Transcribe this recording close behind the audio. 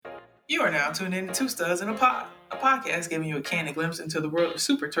You are now tuned in to Two Studs in a Pod, a podcast giving you a candid glimpse into the world of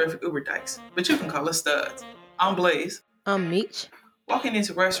super terrific Uber dykes, but you can call us studs. I'm Blaze. I'm Meech. Walking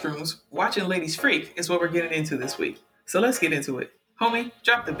into restrooms, watching ladies freak is what we're getting into this week. So let's get into it. Homie,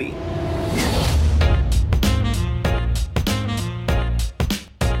 drop the beat.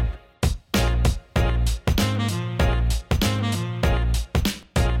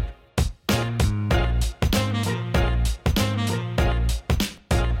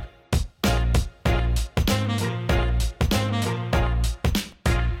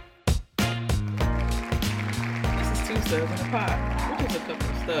 Studs in a Pod. We're just a couple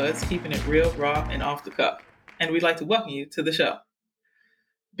of studs keeping it real, raw, and off the cuff. And we'd like to welcome you to the show.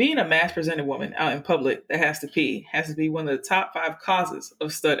 Being a mass presented woman out in public that has to pee has to be one of the top 5 causes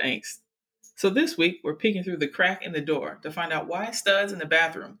of stud angst. So this week, we're peeking through the crack in the door to find out why studs in the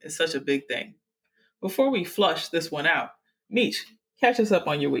bathroom is such a big thing. Before we flush this one out, Meech, catch us up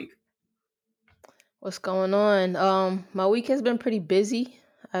on your week. What's going on? My week has been pretty busy.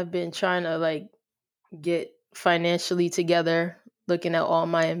 I've been trying to get financially together, looking at all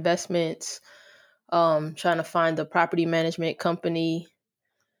my investments, trying to find a property management company,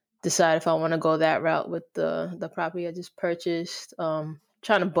 decide if I want to go that route with the property I just purchased, trying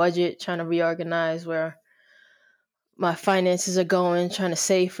to budget, trying to reorganize where my finances are going, trying to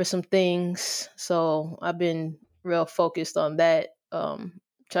save for some things. So I've been real focused on that, trying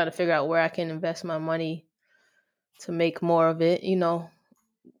to figure out where I can invest my money to make more of it,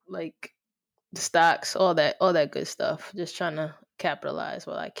 like the stocks, all that good stuff. Just trying to capitalize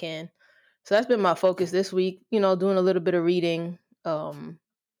while I can. So that's been my focus this week, doing a little bit of reading,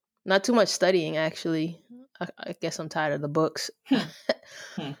 not too much studying actually. I guess I'm tired of the books.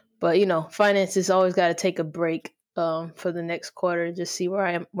 But finances always got to take a break for the next quarter, just see where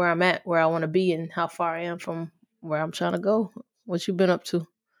I'm at, where I want to be, and how far I am from where I'm trying to go. What you been up to?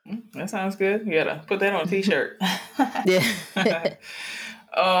 That sounds good. You gotta put that on a t-shirt. Yeah.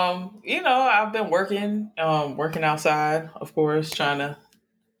 I've been working outside, of course, trying to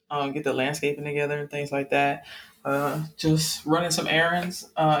get the landscaping together and things like that. Just running some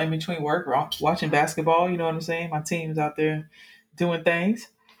errands in between work, watching basketball. You know what I'm saying? My team's out there doing things.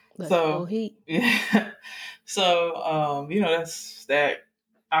 So heat. Yeah. So that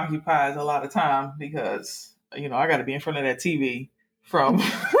occupies a lot of time because I got to be in front of that TV from.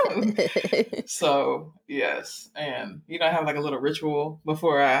 So yes, and I have like a little ritual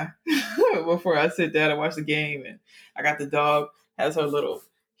before I sit down and watch the game, and I got the dog has her little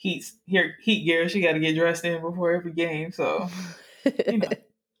heat gear she got to get dressed in before every game. So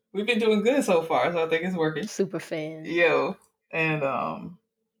we've been doing good so far, so I think it's working. Super fan. And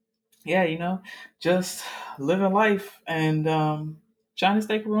just living life and trying to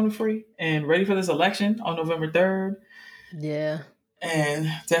stay corona free and ready for this election on November 3rd. Yeah.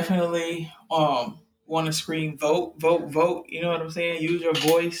 And definitely want to scream vote, vote, vote. You know what I'm saying? Use your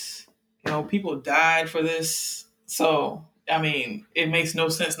voice. People died for this. So, I mean, it makes no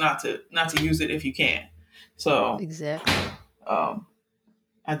sense not to use it if you can. So, exactly.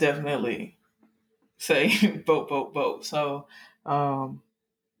 I definitely say vote, vote, vote. So,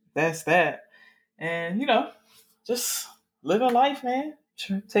 that's that. And, just living life, man.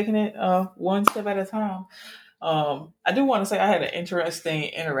 Taking it one step at a time. I do want to say I had an interesting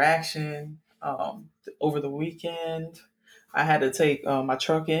interaction over the weekend. I had to take my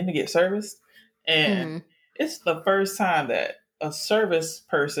truck in to get serviced. And it's the first time that a service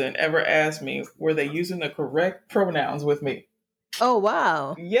person ever asked me, were they using the correct pronouns with me? Oh,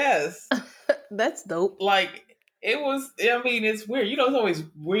 wow. Yes. That's dope. It's weird. It's always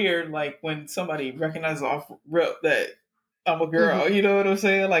weird, like when somebody recognizes off rip that I'm a girl. You know what I'm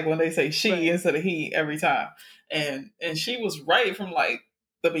saying? Like when they say she instead of he every time. And she was right from like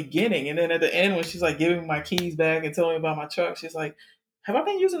the beginning. And then at the end when she's like giving my keys back and telling me about my truck, she's like, have I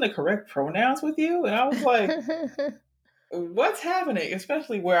been using the correct pronouns with you? And I was like, what's happening?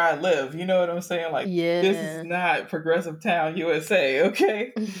 Especially where I live. You know what I'm saying? Like, This is not Progressive Town, USA,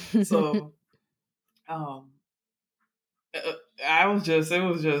 okay? So, it was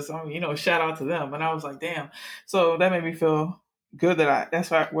just, shout out to them. And I was like, damn. So that made me feel good that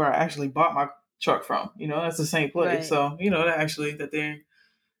that's where I actually bought my truck from. That's the same place. Right. So, that they're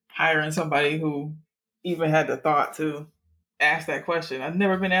hiring somebody who even had the thought to ask that question. I've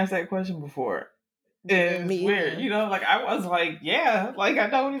never been asked that question before. And it's weird, like I was like, yeah, like I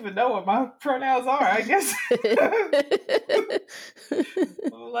don't even know what my pronouns are, I guess.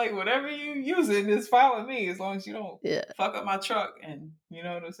 Like whatever you using is fine with me as long as you don't fuck up my truck and you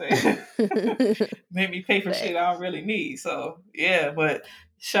know what I'm saying. Make me pay for shit I don't really need. So yeah, but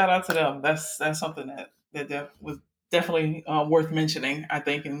shout out to them. That's something that was definitely worth mentioning, I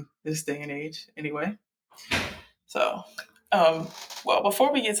think, in this day and age, anyway. So, um, well,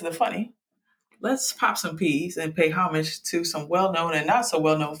 before we get to the funny, let's pop some peas and pay homage to some well known and not so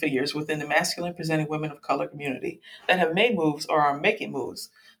well known figures within the masculine presenting women of color community that have made moves or are making moves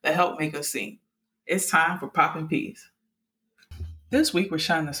that help make us seen. It's time for popping peas. This week, we're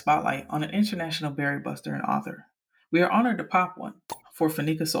shining the spotlight on an international berry buster and author. We are honored to pop one for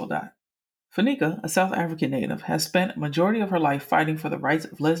Fanika Soldat. Fanika, a South African native, has spent a majority of her life fighting for the rights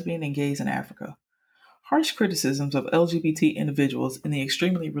of lesbian and gays in Africa. Harsh criticisms of LGBT individuals in the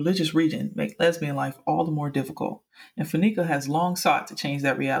extremely religious region make lesbian life all the more difficult, and Fanika has long sought to change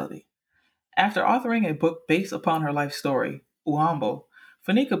that reality. After authoring a book based upon her life story, Uambo,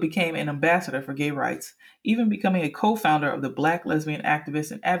 Fanika became an ambassador for gay rights, even becoming a co-founder of the Black lesbian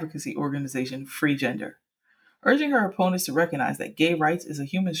activist and advocacy organization Free Gender. Urging her opponents to recognize that gay rights is a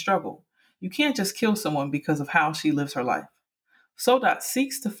human struggle, you can't just kill someone because of how she lives her life. Soldat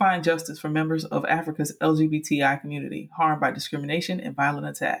seeks to find justice for members of Africa's LGBTI community harmed by discrimination and violent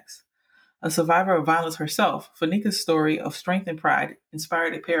attacks. A survivor of violence herself, Fanika's story of strength and pride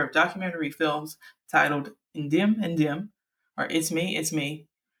inspired a pair of documentary films titled Ndim Ndim, or It's Me,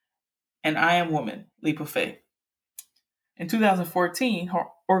 and I Am Woman, Leap of Faith. In 2014, her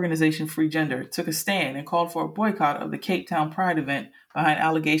organization Free Gender took a stand and called for a boycott of the Cape Town Pride event behind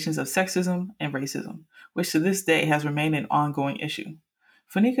allegations of sexism and racism, which to this day has remained an ongoing issue.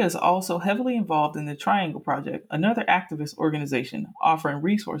 Fanika is also heavily involved in the Triangle Project, another activist organization offering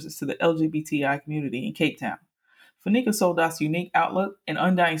resources to the LGBTI community in Cape Town. Fanika Soldat's unique outlook and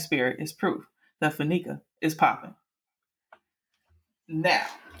undying spirit is proof that Fanika is popping. Now,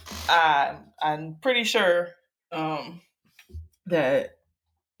 I'm pretty sure um, that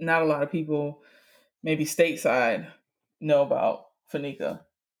not a lot of people, maybe stateside, know about Fanika.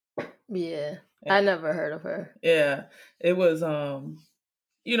 Yeah, I never heard of her. Yeah, it was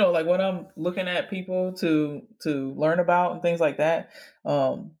like when I'm looking at people to learn about and things like that,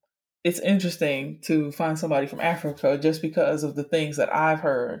 it's interesting to find somebody from Africa just because of the things that I've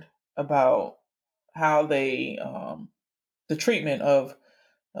heard about how they the treatment of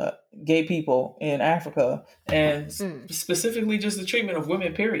uh, gay people in Africa, and specifically just the treatment of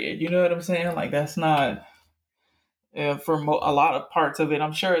women. Period. You know what I'm saying? Like that's not for a lot of parts of it.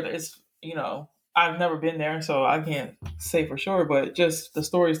 I'm sure that it's I've never been there, so I can't say for sure. But just the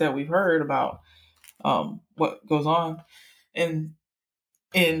stories that we've heard about what goes on in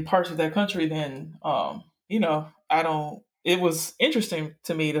parts of that country, then I don't. It was interesting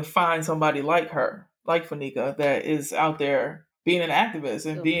to me to find somebody like her, like Fanika, that is out there being an activist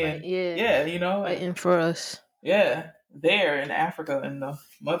and So being fighting for us. yeah, there in Africa in the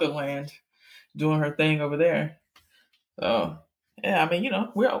motherland, doing her thing over there. So yeah, I mean,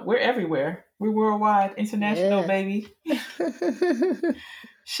 we're everywhere. We're worldwide, international, baby.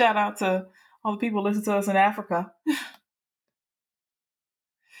 Shout out to all the people listening to us in Africa.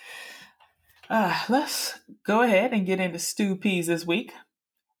 Let's go ahead and get into stew peas this week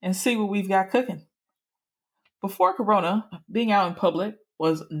and see what we've got cooking. Before Corona, being out in public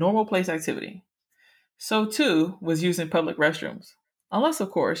was normal place activity. So too was using public restrooms. Unless,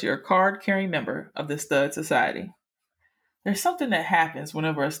 of course, you're a card carrying member of the Stud Society. There's something that happens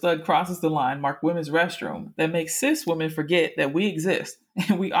whenever a stud crosses the line marked women's restroom that makes cis women forget that we exist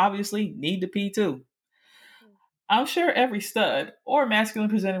and we obviously need to pee too. I'm sure every stud or masculine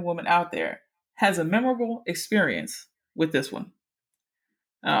presenting woman out there has a memorable experience with this one.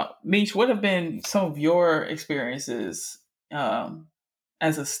 Meech, what have been some of your experiences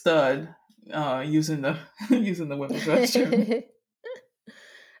as a stud using the using the women's restroom?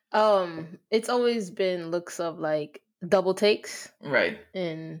 It's always been looks of like double takes, Right.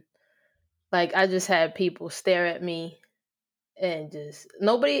 and like I just had people stare at me and just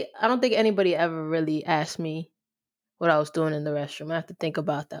nobody. I don't think anybody ever really asked me what I was doing in the restroom. I have to think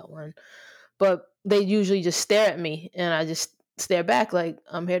about that one, but they usually just stare at me, and I just stare back like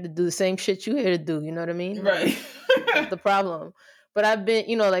I'm here to do the same shit you here to do. You know what I mean? Right. That's the problem. But I've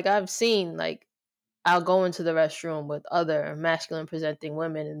been, like I've seen like I'll go into the restroom with other masculine presenting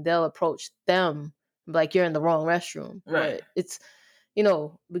women and they'll approach them like you're in the wrong restroom. Right. But it's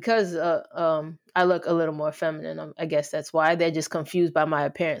because I look a little more feminine. I guess that's why they're just confused by my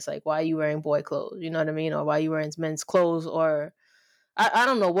appearance. Like, why are you wearing boy clothes? You know what I mean? Or why are you wearing men's clothes? Or I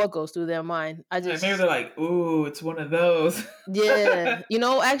don't know what goes through their mind. Maybe they're like, ooh, it's one of those. Yeah.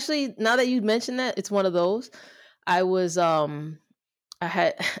 Actually, now that you mention that, it's one of those. I was I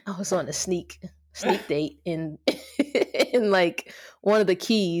was on a sneak date in in like one of the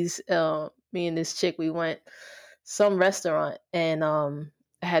keys. Me and this chick, we went some restaurant, and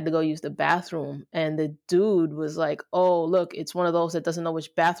had to go use the bathroom, and the dude was like, "Oh, look, it's one of those that doesn't know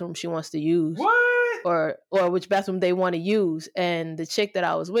which bathroom she wants to use, What? or which bathroom they want to use." And the chick that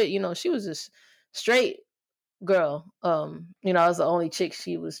I was with, she was just straight girl. I was the only chick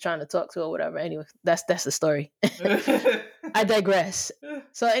she was trying to talk to or whatever. Anyway, that's the story. I digress.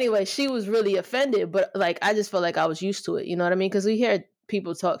 So anyway, she was really offended, but like I just felt like I was used to it. You know what I mean? Because we hear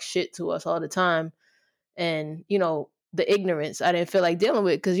people talk shit to us all the time, and the ignorance I didn't feel like dealing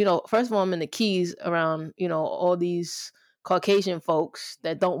with because first of all I'm in the Keys around all these Caucasian folks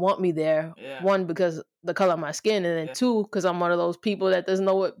that don't want me there. Yeah. One, because the color of my skin, and then Yeah. two, because I'm one of those people that doesn't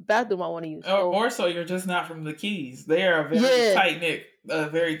know what bathroom I want to use. Or more so, you're just not from the Keys. They are a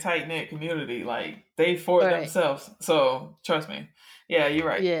very tight knit community. Like they for themselves. So trust me. Yeah, you're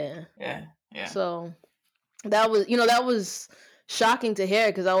right. Yeah. Yeah. So that was shocking to hear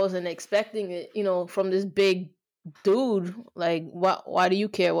because I wasn't expecting it. From this big dude. Like, why do you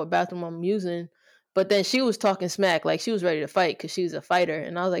care what bathroom I'm using? But then she was talking smack, like she was ready to fight because she was a fighter,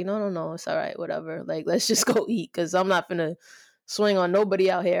 and I was like, no, it's all right, whatever. Like, let's just go eat because I'm not gonna swing on nobody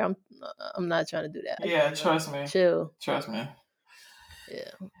out here. I'm not trying to do that. Yeah, trust me. Chill. Trust me.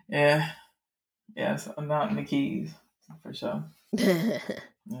 Yeah. Yeah. Yes, I'm not in the Keys for sure. Yeah.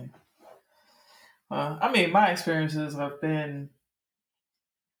 I mean, my experiences have been.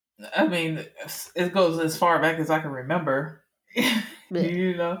 I mean, it goes as far back as I can remember.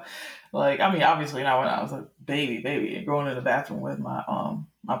 Like I mean, obviously not when I was a baby, and going in the bathroom with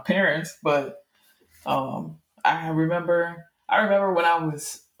my parents, but I remember when I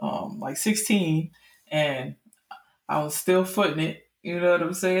was like 16 and I was still footing it. You know what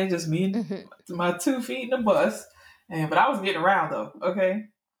I'm saying? Just me and my 2 feet in the bus, but I was getting around though. Okay,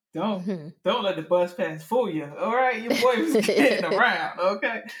 don't let the bus pass fool you. All right, your boy was getting around.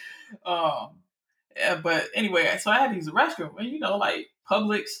 Okay. Yeah, but anyway, so I had to use the restroom, and like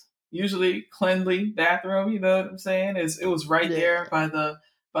Publix, usually cleanly bathroom. You know what I'm saying? It was right there by the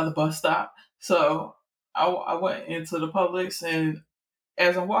bus stop. So I went into the Publix, and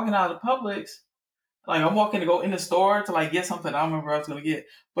as I'm walking out of the Publix, like I'm walking to go in the store to like get something I don't remember what I was gonna get,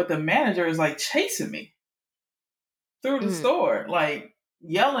 but the manager is like chasing me through the store, like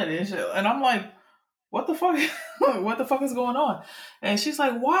yelling and shit, and I'm like, what the fuck? What the fuck is going on? And she's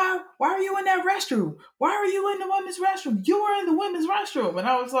like, why are you in that restroom? Why are you in the women's restroom? You were in the women's restroom. And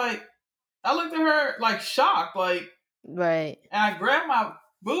I was like, I looked at her like shocked, like, right. And I grabbed my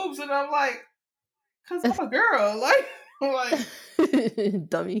boobs and I'm like, cause I'm a girl, like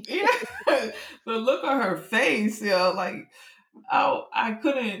dummy. Yeah. The look on her face, like I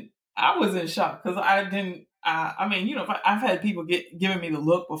was in shock because I didn't. I mean, I've had people giving me the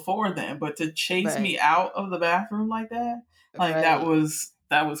look before then, but to chase me out of the bathroom like that, that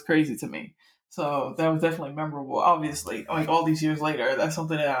was crazy to me. So that was definitely memorable. Obviously, like all these years later, that's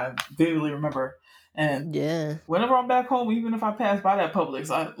something that I vividly remember. And whenever I'm back home, even if I pass by that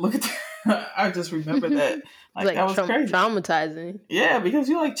Publix, I look at I just remember that. Like that was crazy. Traumatizing. Yeah, because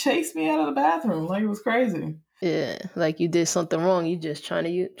you like chased me out of the bathroom. Like it was crazy. Yeah, like you did something wrong. You just trying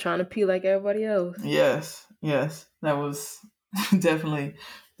to pee like everybody else. Yes, that was definitely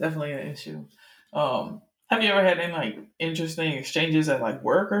an issue. Have you ever had any like interesting exchanges at like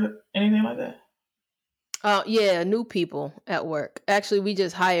work or anything like that? Yeah, new people at work. Actually, we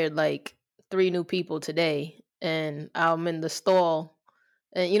just hired like 3 new people today, and I'm in the stall,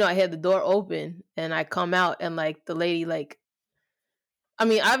 and I had the door open, and I come out, and like the lady, like, I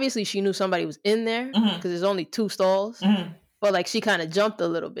mean, obviously she knew somebody was in there because there's only 2 stalls, but like she kind of jumped a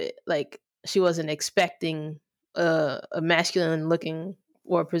little bit, like she wasn't expecting a masculine looking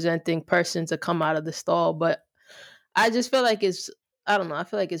or presenting person to come out of the stall. But I just feel like I don't know. I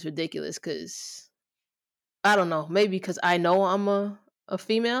feel like it's ridiculous because I don't know. Maybe because I know I'm a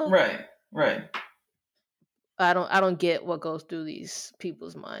female. Right. I don't get what goes through these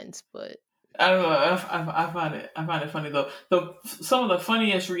people's minds, but I don't know. I find it funny though. Some of the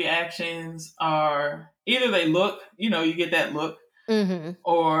funniest reactions are either they look, you get that look,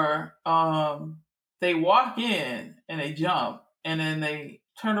 or they walk in and they jump, and then they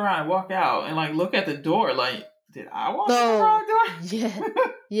turn around and walk out and like look at the door, like, did I walk in the wrong door?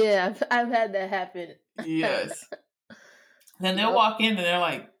 Yeah. I've had that happen. Yes. Then they'll walk in and they're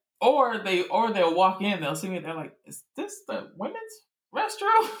like, or they'll walk in, they'll see me, and they're like, is this the women's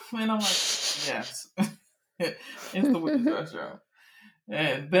restroom? And I'm like, yes, it's the women's restroom.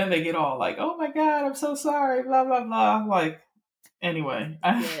 And then they get all like, oh my God, I'm so sorry, blah, blah, blah. Like, anyway,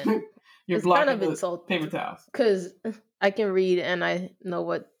 you're it's blocking kind of the insulting paper towels. Because I can read and I know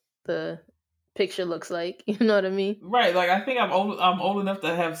what the picture looks like. You know what I mean? Right, like I think I'm old enough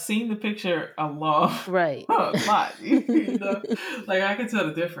to have seen the picture a lot, Right. a lot. You know, like I can tell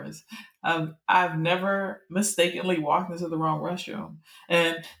the difference. I've never mistakenly walked into the wrong restroom,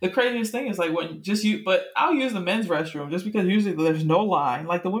 and the craziest thing is like when just you. But I'll use the men's restroom just because usually there's no line.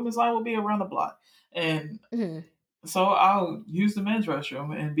 Like the women's line will be around the block, and Mhm. so I'll use the men's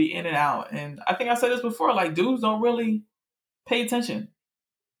restroom and be in and out. And I think I said this before. Like dudes don't really pay attention.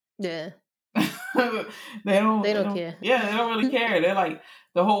 Yeah. they don't. They They don't don't. care. Yeah, they don't really care. They're like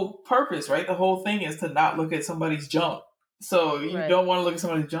the whole purpose, right? The whole thing is to not look at somebody's junk. So you Right. don't want to look at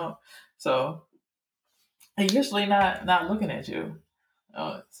somebody's junk. So they're usually not looking at you.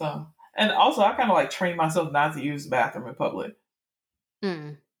 So and also I kind of like train myself not to use the bathroom in public.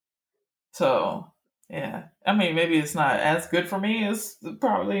 Mm. So yeah, I mean maybe it's not as good for me as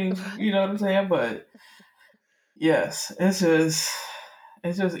probably you know what I'm saying, but yes, it's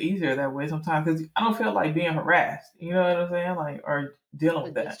just easier that way sometimes because I don't feel like being harassed. You know what I'm saying? Like or dealing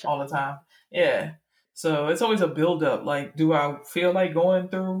with With that this all the child. time. Yeah. So it's always a build up. Like, do I feel like going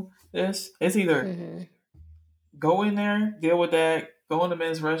through this? It's either Mhm. go in there, deal with that, go in the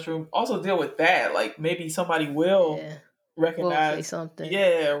men's restroom, also deal with that. Like maybe somebody will Yeah. We'll say recognize, something.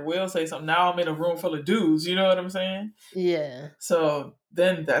 yeah, will say something. Now I'm in a room full of dudes. You know what I'm saying? Yeah. So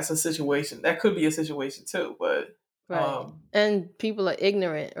then that's a situation. That could be a situation too. But Right. um, And people are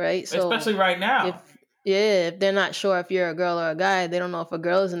ignorant, right? So especially right now. if if they're not sure if you're a girl or a guy, they don't know if a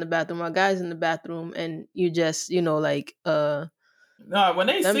girl is in the bathroom or a guy's in the bathroom, and you just, like No, when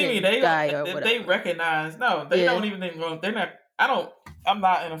a they see me, feminine they don't. guy or If they whatever. recognize, no, they Yeah. don't even think. Well, they're not. I don't. I'm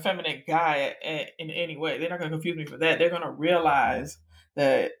not an effeminate guy in any way. They're not going to confuse me for that. They're going to realize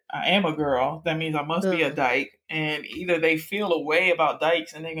that I am a girl. That means I must be a Uh, dyke, and either they feel a way about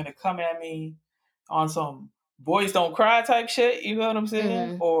dykes, and they're going to come at me on some boys don't cry type shit. You know what I'm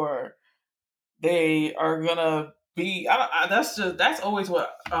saying? mhm. Or they are gonna be. That's always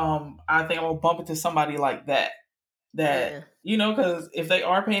what I think I'm gonna bump into somebody like that Yeah. because if they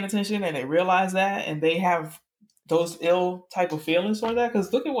are paying attention and they realize that and they have those ill type of feelings for that,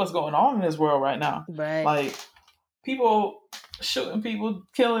 because look at what's going on in this world right now. Right. Like people shooting people,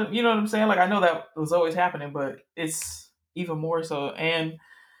 killing. You know what I'm saying? Like I know that was always happening, but it's even more so. And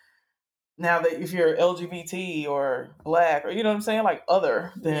now that if you're LGBT or black or you know what I'm saying, like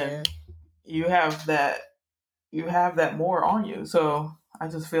other, then Yeah. you have that more on you. So I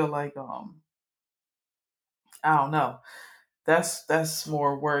just feel like I don't know. That's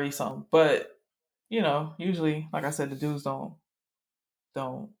more worrisome. But usually, like I said, the dudes don't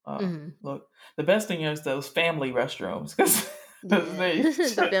Mhm. look. The best thing is those family restrooms because Yeah. they The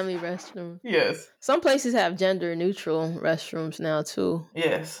just family restroom. yes, Some places have gender neutral restrooms now too.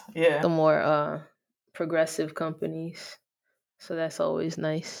 yes, The yeah. more progressive companies. So that's always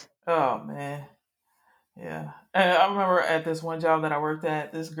nice. Oh man, yeah. And I remember at this one job that I worked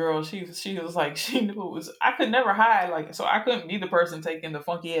at, this girl, she was like she knew it was. I could never hide like so. I couldn't be the person taking the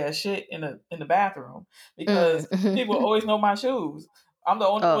funky ass shit in the bathroom because people Mm. always know my shoes. I'm the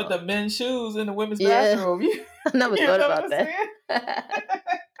only one with Oh, the men's shoes in the women's yeah. bathroom. I never You thought know what about I'm that.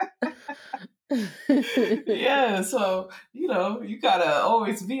 saying? Yeah, so you gotta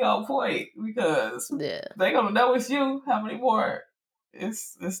always be on point because Yeah. they gonna know it's you. How many more?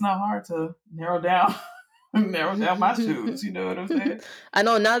 It's not hard to narrow down narrow down my shoes. You know what I'm saying? I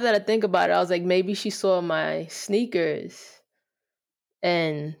know now that I think about it, I was like, maybe she saw my sneakers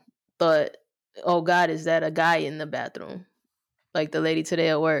and thought, oh God, is that a guy in the bathroom? Like the lady today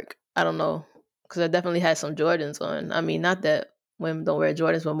at work. I don't know. Because I definitely had some Jordans on. I mean, not that women don't wear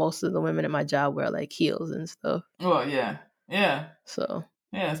Jordans, but most of the women at my job wear like heels and stuff. Well, yeah, yeah, So,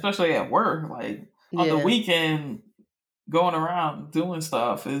 yeah. Especially at work, like on the yeah. weekend, going around doing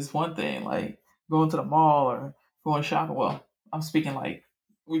stuff is one thing. Like going to the mall or going shopping. Well, I'm speaking like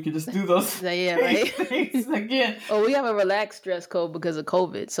we could just do those Yeah, right? things again. Oh, we have a relaxed dress code because of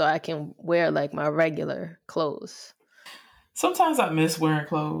COVID, so I can wear like my regular clothes. Sometimes I miss wearing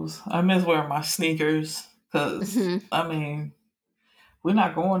clothes. I miss wearing my sneakers because Hmm. I mean we're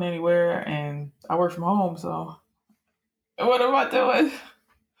not going anywhere, and I work from home. So what am I doing?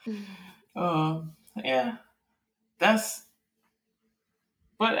 Yeah, that's.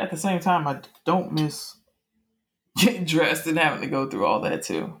 But at the same time, I don't miss getting dressed and having to go through all that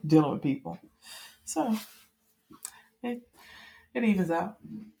too, dealing with people. So it it evens out,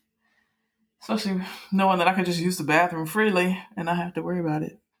 especially knowing that I can just use the bathroom freely and not have to worry about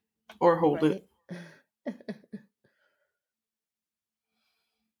it or hold it. Right.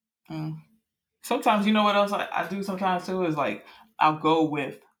 Mm. Sometimes you know what else I do sometimes too is like I'll go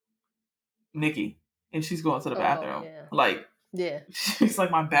with Nikki if she's going to the Oh, bathroom. yeah. Like Yeah. It's like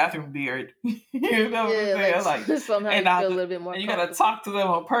my bathroom beard. You know what I'm Yeah, saying? Like, somehow and you I feel a just, little bit more and you gotta comfortable. talk to them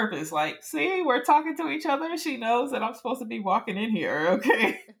on purpose. Like, see, we're talking to each other. She knows that I'm supposed to be walking in here.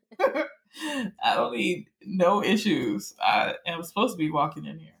 Okay. I don't need no issues. I am supposed to be walking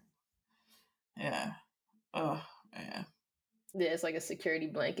in here. Yeah. Oh man. Yeah, it's like a security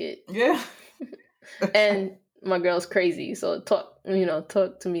blanket. Yeah. And my girl's crazy, so talk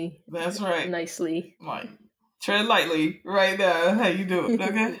to me That's right. nicely. Like, tread lightly right now. How you doing?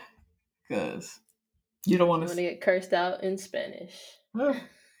 Okay. Because you don't want I'm gonna to. get cursed out in Spanish.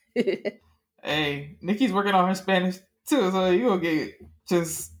 Hey, Nikki's working on her Spanish too, so you gonna get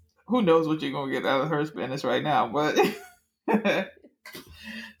just who knows what you're gonna get out of her Spanish right now, but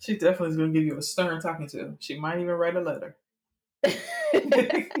she definitely is gonna give you a stern talking to. She might even write a letter.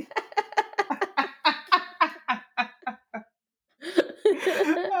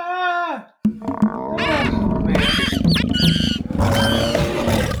 Ah, man.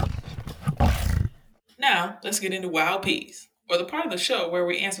 Now let's get into Wild Peas, or the part of the show where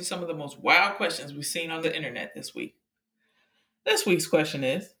we answer some of the most wild questions we've seen on the internet this week. This week's question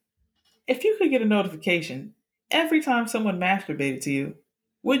is: if you could get a notification every time someone masturbated to you,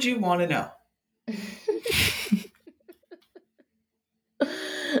 would you want to know?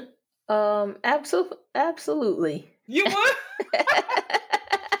 Absolutely. You would?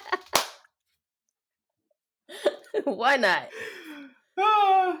 Why not?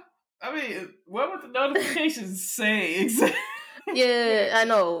 I mean, what would the notifications say exactly? Yeah, I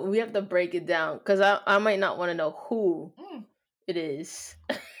know. We have to break it down because I might not want to know who it is.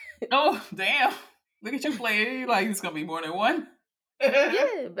 Oh, damn. Look at you playing. Like, it's going to be more than one.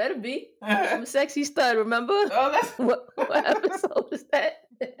 Yeah, better be. I'm a sexy stud, remember? Oh, that's. What episode is that?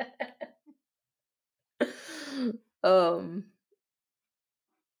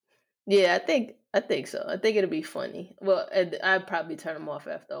 Yeah, I think so. I think it'll be funny. Well, I'd probably turn them off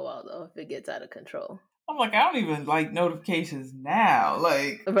after a while though if it gets out of control. I'm like, I don't even like notifications now.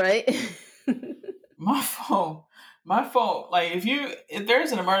 Like, Right? my phone, like, if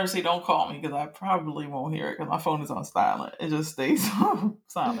there's an emergency, don't call me because I probably won't hear it because my phone is on silent. It just stays on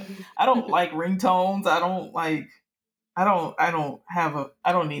silent. I don't like ringtones. I don't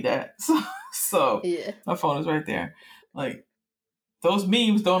need that. So Yeah. my phone is right there. Like, those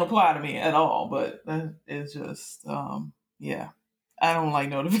memes don't apply to me at all, but that is just, yeah. I don't like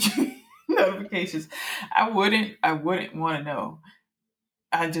notifications. I wouldn't want to know.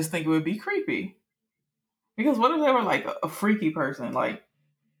 I just think it would be creepy. Because what if they were like a freaky person? Like,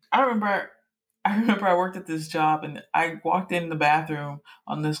 I remember I worked at this job and I walked in the bathroom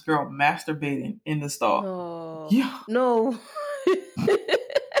on this girl masturbating in the stall. No. Yeah. No.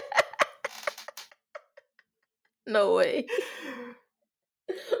 No way.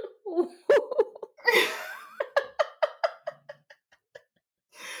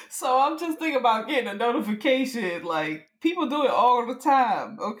 So I'm just thinking about getting a notification. Like, people do it all the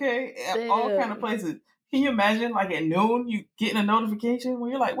time, okay? At all kind of Damn. places. Can you imagine, like, at noon, you getting a notification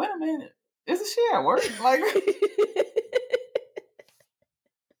where you're like, wait a minute, isn't she at work? Like,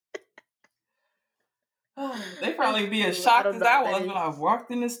 they probably be as I shocked don't as know I what that was when I is.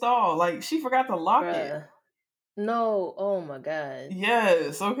 walked in the stall. Like, she forgot to lock it. Bruh. No. Oh my god.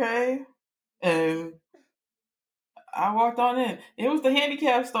 Yes, okay? And I walked on in. It was the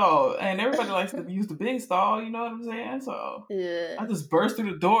handicap stall, and everybody likes to use the big stall, you know what I'm saying? So I Yeah. just burst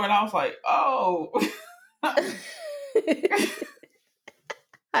through the door and I was like, oh.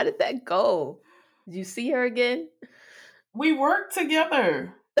 How did that go? Did you see her again? We worked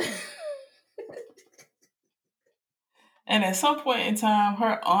together. And at some point in time,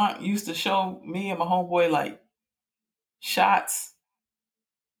 her aunt used to show me and my homeboy like shots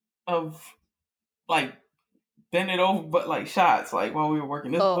of like bend it over, but like shots, like while we were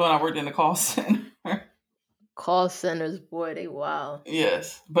working. This is when Oh, I worked in the call center. call centers, boy, they wow.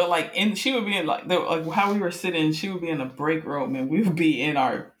 Yes, but like, she would be in like how we were sitting. She would be in the break room, and we would be in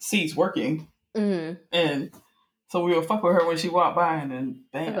our seats working. Mm. And so we would fuck with her when she walked by, and then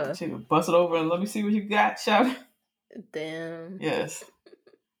bam, she would bust it over and let me see what you got, shout. Damn. Yes.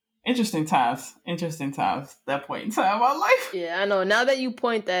 Interesting times. Interesting times. That point in time in my life. Yeah, I know. Now that you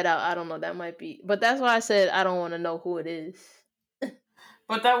point that out, I don't know. That might be, but that's why I said I don't want to know who it is.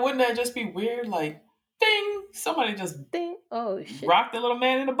 But wouldn't that just be weird? Like, ding! Somebody just Ding. Oh shit. rocked a little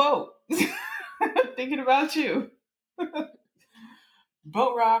man in a boat. Thinking about you.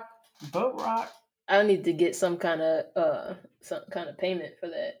 Boat rock. Boat rock. I need to get some kind of payment for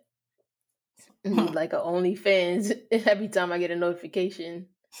that. I need like a OnlyFans every time I get a notification.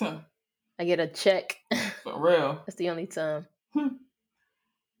 I get a check. For real. That's the only time. That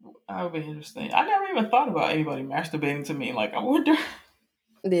would be interesting. I never even thought about anybody masturbating to me. Like, I wonder.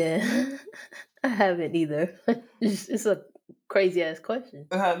 Yeah, I haven't either. It's a crazy ass question.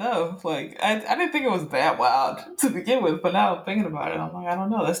 I know. Like, I didn't think it was that wild to begin with, but now I'm thinking about it. I'm like, I don't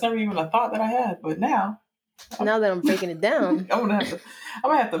know. That's never even a thought that I had. But now, Now that I'm breaking it down, I'm gonna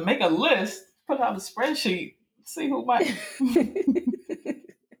have to make a list, put out a spreadsheet, see who might.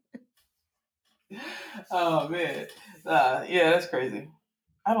 Oh man, yeah, that's crazy.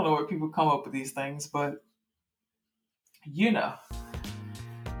 I don't know where people come up with these things, but you know,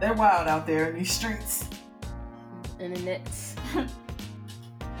 they're wild out there in these streets. internets.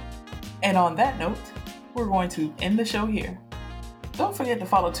 And on that note, we're going to end the show here. Don't forget to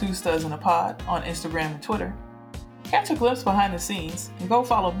follow Two Studs in a Pod on Instagram and Twitter. Catch a glimpse behind the scenes and go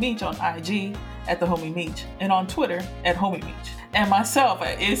follow Meech on IG at the Homie Meech and on Twitter at Homie Meech. And myself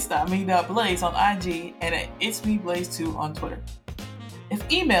at it's.me.blaze on IG and at itsmeblaze2 on Twitter. If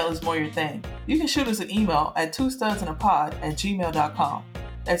email is more your thing, you can shoot us an email at twostudsinapod@gmail.com.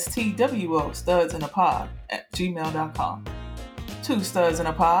 That's TWO studsinapod at gmail.com. Two Studs in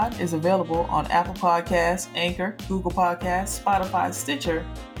a Pod is available on Apple Podcasts, Anchor, Google Podcasts, Spotify, Stitcher,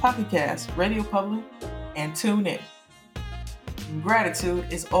 Pocket Cast, Radio Public, and TuneIn. Gratitude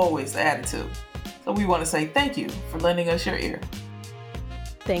is always the attitude. So we want to say thank you for lending us your ear.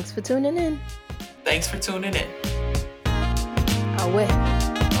 Thanks for tuning in. Thanks for tuning in. Away.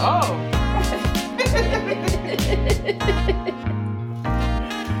 Oh.